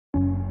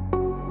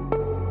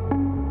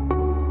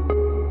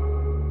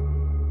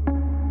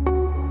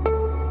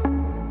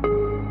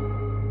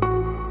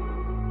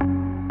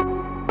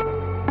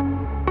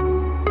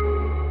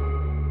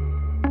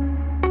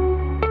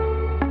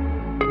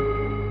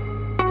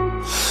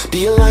Do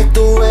you like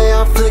the way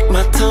I flick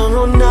my tongue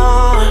or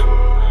not?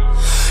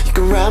 You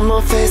can ride my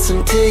face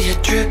until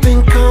you're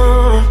dripping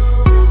cum.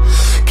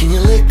 Can you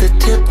lick the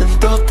tip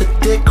and throw the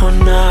dick or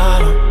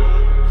not?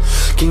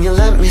 Can you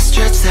let me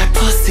stretch that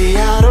pussy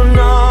out or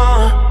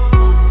not?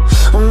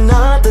 I'm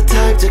not the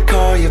type to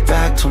call you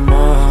back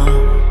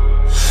tomorrow,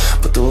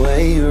 but the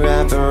way you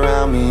wrap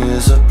around me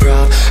is a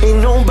problem.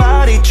 Ain't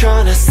nobody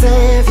tryna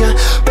save ya,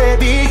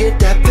 baby, get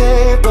that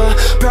paper.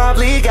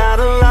 Probably got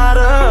a lot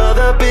of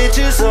other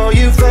bitches, so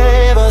you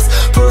favors.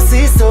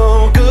 Pussy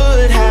so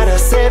good, had to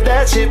save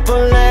that shit for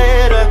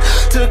later.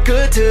 Took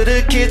her to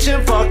the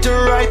kitchen, fucked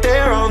her right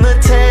there on the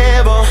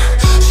table.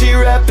 She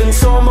reppin'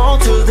 SoMo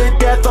to the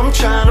death. I'm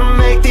tryna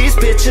make these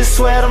bitches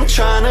sweat. I'm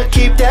tryna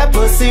keep that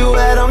pussy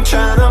wet. I'm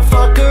tryna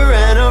fuck her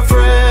and her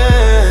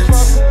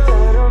friends.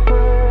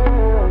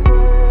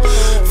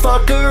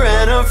 Fuck her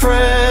and her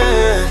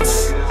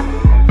friends.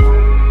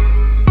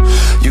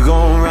 You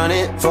gon' run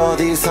it for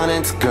these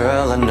hundreds,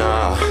 girl, or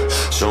nah?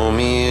 Show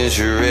me, is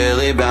you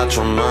really about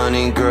your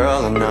money,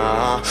 girl, or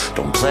nah?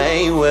 Don't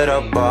play with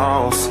a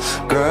boss,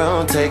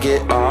 girl, take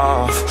it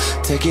off.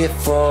 Take it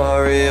for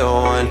a real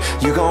one,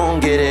 you gon'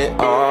 get it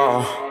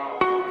all.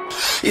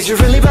 Is you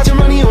really about your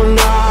money or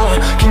nah?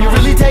 Can you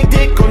really take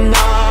dick or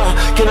nah?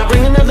 Can I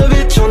bring another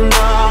bitch or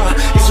nah?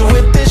 Is you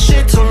with this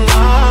shit or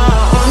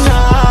nah? Or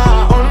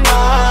nah, or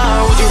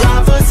nah? Would you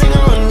ride for a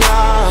singer or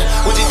nah?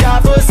 Would you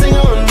die for a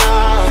singer or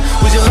nah?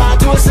 Would you lie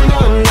to a singer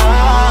or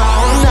nah?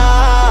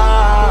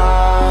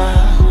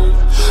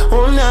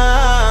 Or nah,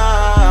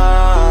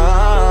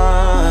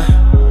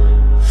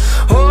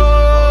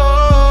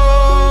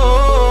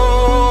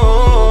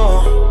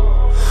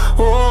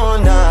 or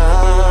nah?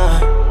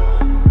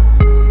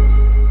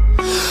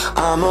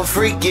 I'm a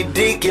freaky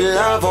deaky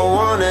lover,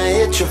 wanna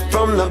hit you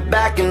from the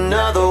back in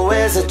other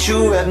ways that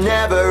you have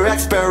never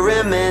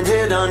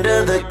experimented.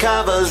 Under the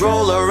covers,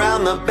 roll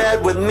around the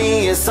bed with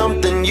me is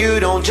something you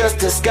don't just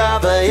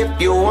discover. If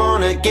you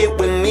wanna get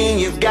with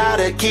me, you've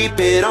gotta keep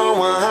it on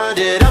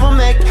 100. I'ma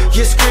make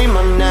you scream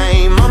my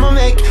name, I'ma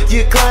make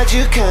you glad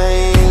you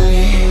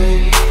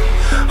came.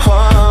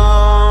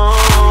 Oh,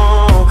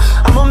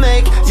 I'ma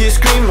make you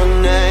scream my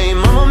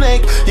name, I'ma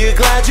make you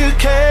glad you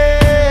came.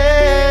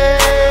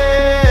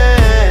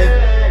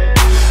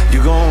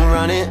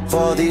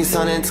 For these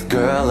hundreds,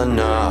 girl, or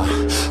nah?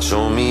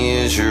 Show me,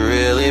 is you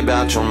really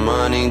about your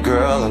money,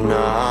 girl, or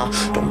nah?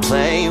 Don't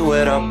play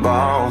with a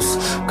boss,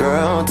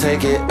 girl,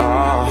 take it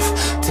off.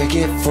 Take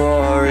it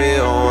for a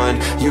real one,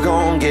 you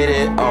gon' get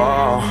it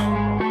all.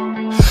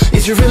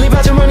 Is you really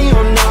about your money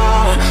or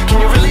nah?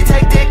 Can you really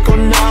take dick or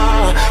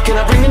nah? Can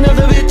I bring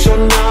another bitch or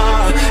nah?